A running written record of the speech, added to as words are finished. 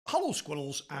Hello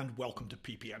Squirrels and welcome to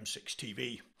PPM6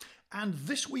 TV. And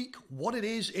this week what it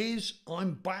is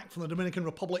I'm back from the Dominican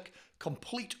Republic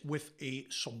complete with a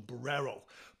sombrero.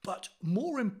 But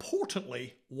more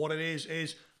importantly what it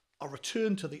is a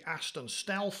return to the Aston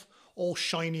Stealth, all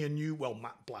shiny and new, well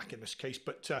matte black in this case,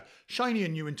 but shiny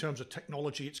and new in terms of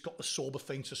technology. It's got the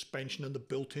Sauberthane suspension and the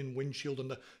built-in windshield and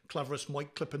the cleverest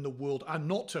mic clip in the world, and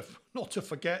not to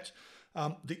forget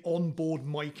the onboard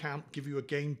mic amp, give you a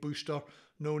gain booster,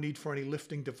 no need for any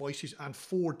lifting devices, and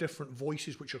 4 different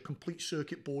voices which are complete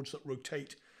circuit boards that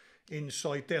rotate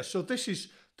inside there. So this is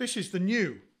the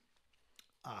new.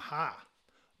 Aha.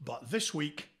 But this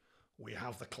week we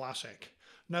have the classic.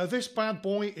 Now this bad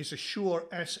boy is a Shure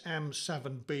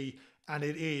SM7B and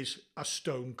it is a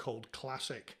stone cold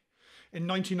classic. In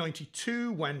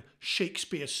 1992, when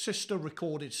Shakespeare's sister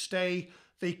recorded Stay,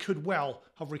 they could well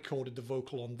have recorded the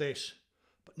vocal on this.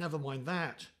 But never mind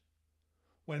that.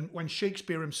 When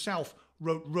Shakespeare himself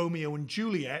wrote Romeo and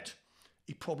Juliet,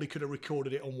 he probably could have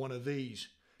recorded it on one of these.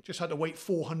 Just had to wait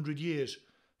 400 years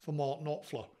for Mark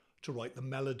Knopfler to write the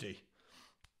melody.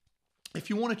 If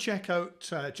you want to check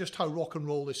out just how rock and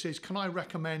roll this is, can I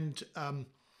recommend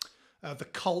the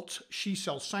cult She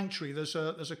Sells Sanctuary? There's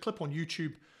a clip on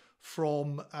YouTube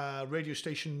from radio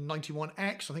station 91X.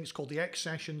 I think it's called the X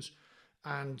Sessions,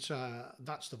 and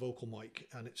that's the vocal mic,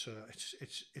 and it's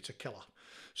a killer.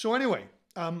 So anyway,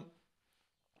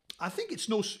 I think it's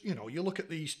no, you look at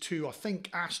these two. I think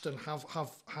Aston have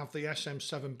the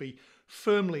SM7B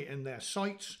firmly in their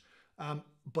sights,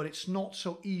 but it's not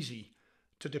so easy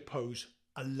to depose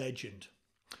a legend.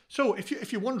 So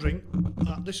if you're wondering,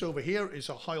 this over here is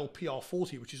a Heil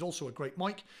PR40, which is also a great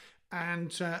mic,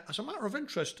 and as a matter of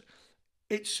interest,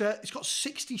 it's got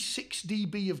 66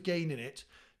 dB of gain in it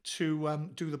to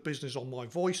do the business on my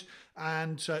voice,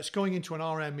 and it's going into an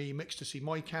RME mixed to C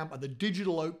mic amp, and the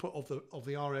digital output of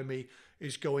the RME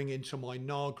is going into my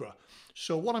Nagra.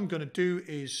 So what I'm going to do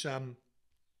is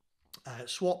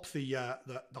swap the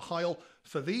Heil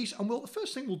for these, and the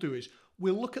first thing we'll do is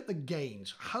we'll look at the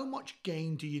gains. How much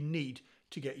gain do you need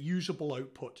to get usable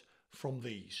output from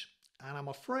these? And I'm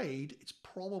afraid it's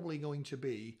probably going to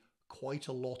be quite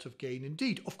a lot of gain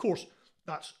indeed. Of course,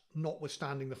 that's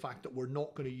notwithstanding the fact that we're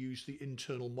not going to use the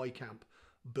internal mic amp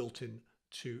built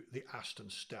into the Aston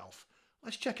Stealth.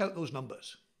 Let's check out those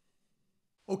numbers.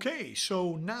 Okay,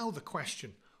 so now the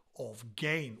question of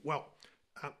gain. Well,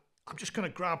 I'm just going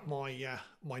to grab my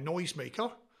my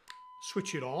noisemaker,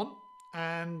 switch it on,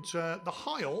 and the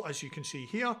Heil, as you can see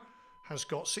here, has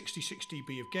got 66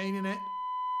 dB of gain in it,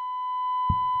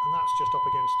 and that's just up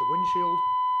against the windshield.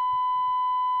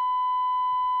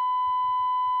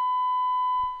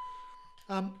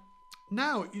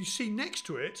 Now you see next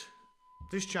to it,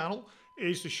 this channel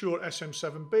is the Shure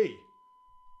SM7B.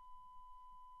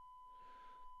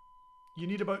 You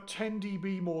need about 10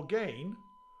 dB more gain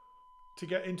to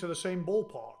get into the same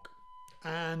ballpark.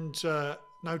 And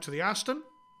now to the Aston.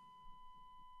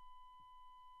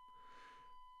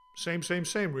 Same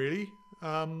really.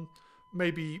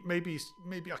 Maybe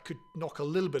I could knock a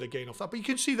little bit of gain off that, but you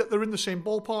can see that they're in the same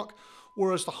ballpark,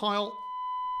 whereas the Heil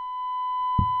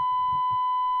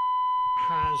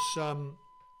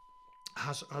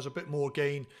has a bit more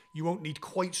gain. You won't need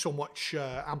quite so much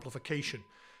amplification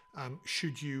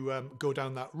should you go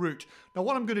down that route. Now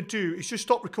what I'm going to do is just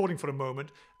stop recording for a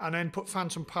moment and then put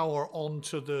phantom power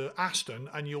onto the Aston,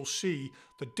 and you'll see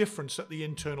the difference that the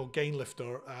internal gain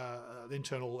lifter, the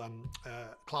internal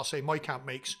Class A mic amp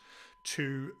makes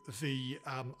to the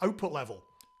output level.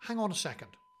 Hang on a second.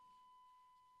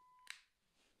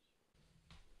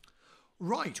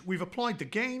 Right, we've applied the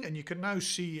gain, and you can now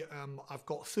see I've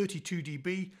got 32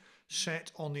 dB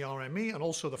set on the RME, and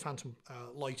also the phantom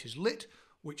light is lit,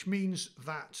 which means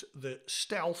that the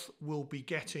Stealth will be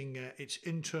getting its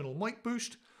internal mic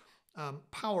boost.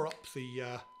 Power up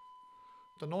the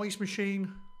noise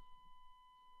machine,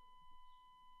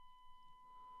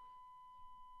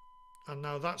 and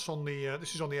now that's on the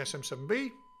this is on the SM7B,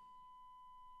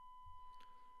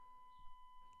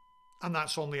 and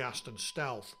that's on the Aston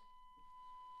Stealth.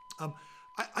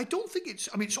 I don't think it's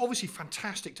obviously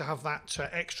fantastic to have that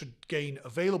extra gain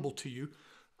available to you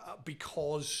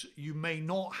because you may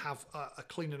not have a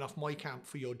clean enough mic amp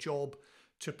for your job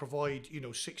to provide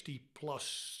 60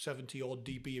 plus 70 odd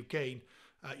dB of gain.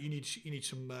 You need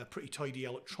some pretty tidy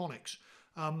electronics.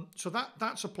 So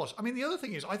that's a plus. I mean, the other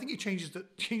thing is I think it changes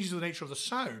the nature of the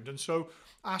sound, and so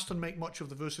Aston make much of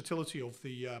the versatility of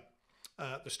the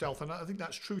Stealth, and I think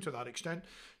that's true to that extent.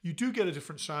 You do get a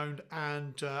different sound,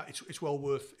 and it's well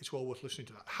worth listening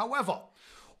to that. However,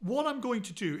 what I'm going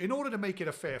to do in order to make it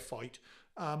a fair fight,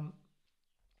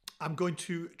 I'm going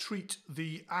to treat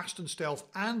the Aston Stealth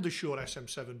and the Shure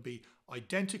SM7B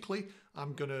identically.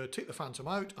 I'm going to take the Phantom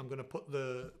out. I'm going to put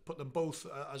them both,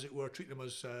 as it were, treat them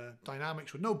as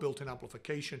dynamics with no built-in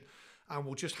amplification, and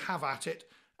we'll just have at it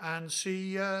and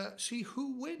see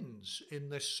who wins in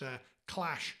this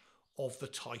clash of the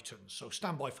Titans. So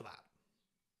stand by for that.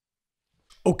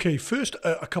 Okay, first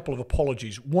a couple of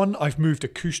apologies. One, I've moved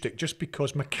acoustic just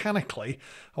because mechanically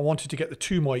I wanted to get the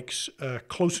two mics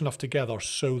close enough together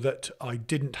so that I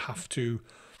didn't have to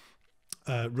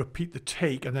repeat the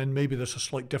take, and then maybe there's a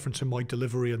slight difference in my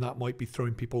delivery and that might be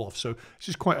throwing people off. So this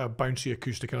is quite a bouncy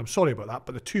acoustic and I'm sorry about that,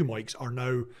 but the two mics are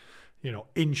now, you know,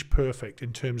 inch perfect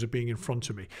in terms of being in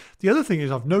front of me. The other thing is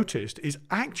I've noticed is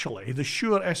actually the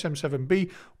Shure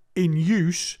SM7B in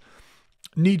use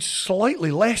needs slightly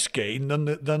less gain than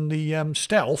the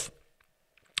Stealth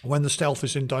when the Stealth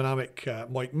is in dynamic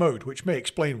mic mode, which may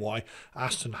explain why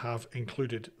Aston have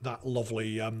included that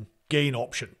lovely gain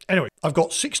option. Anyway, I've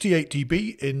got 68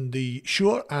 dB in the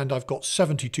Shure and I've got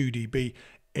 72 dB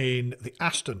in the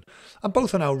Aston, and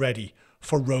both are now ready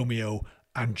for Romeo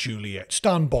and Juliet.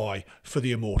 Stand by for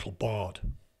the immortal bard.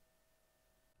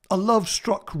 A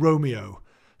love-struck Romeo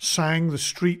sang the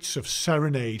streets of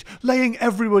serenade, laying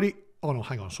everybody... Oh no,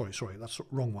 hang on, sorry, that's the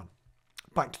wrong one.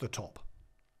 Back to the top.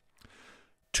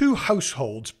 Two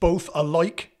households, both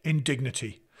alike in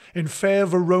dignity, in fair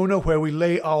Verona where we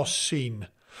lay our scene,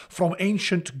 from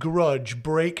ancient grudge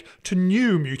break to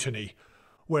new mutiny,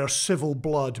 where civil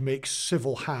blood makes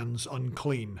civil hands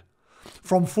unclean.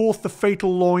 From forth the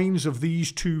fatal loins of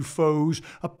these two foes,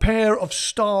 a pair of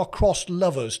star-crossed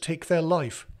lovers take their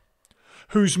life,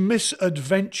 whose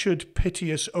misadventured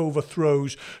piteous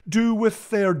overthrows do with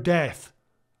their death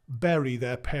bury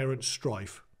their parents'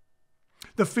 strife.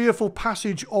 The fearful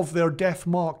passage of their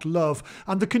death-marked love,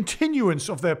 and the continuance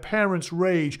of their parents'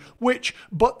 rage, which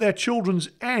but their children's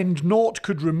end naught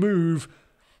could remove,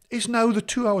 is now the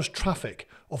 2 hours' traffic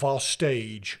of our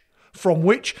stage, from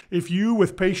which, if you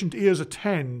with patient ears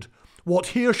attend, what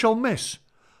here shall miss,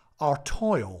 our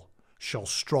toil shall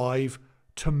strive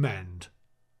to mend.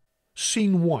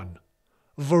 Scene 1,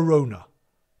 Verona,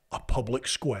 a public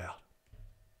square.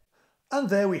 And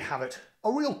there we have it,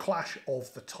 a real clash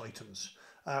of the Titans.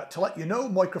 To let you know,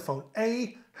 microphone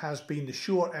A has been the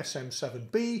Shure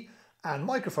SM7B and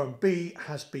microphone B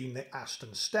has been the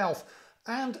Aston Stealth.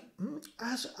 And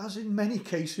as in many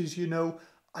cases, you know,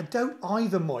 I doubt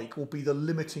either mic will be the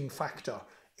limiting factor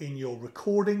in your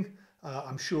recording.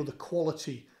 I'm sure the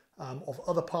quality of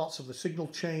other parts of the signal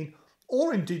chain,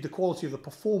 or indeed the quality of the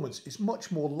performance, is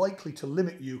much more likely to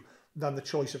limit you than the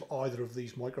choice of either of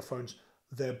these microphones.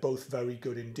 They're both very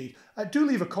good indeed. Do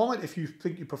leave a comment if you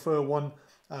think you prefer one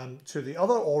to the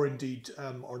other, or indeed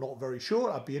are not very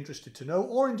sure. I'd be interested to know.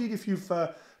 Or indeed if you've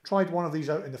tried one of these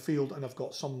out in the field and have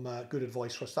got some good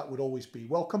advice for us, that would always be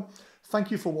welcome. Thank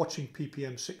you for watching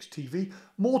PPM6 TV.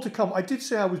 More to come. I did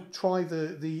say I would try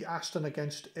the Aston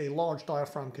against a large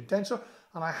diaphragm condenser,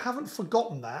 and I haven't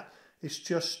forgotten that. It's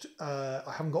just I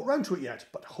haven't got round to it yet,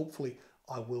 but hopefully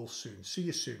I will soon. See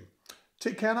you soon.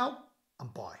 Take care now,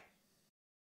 and bye.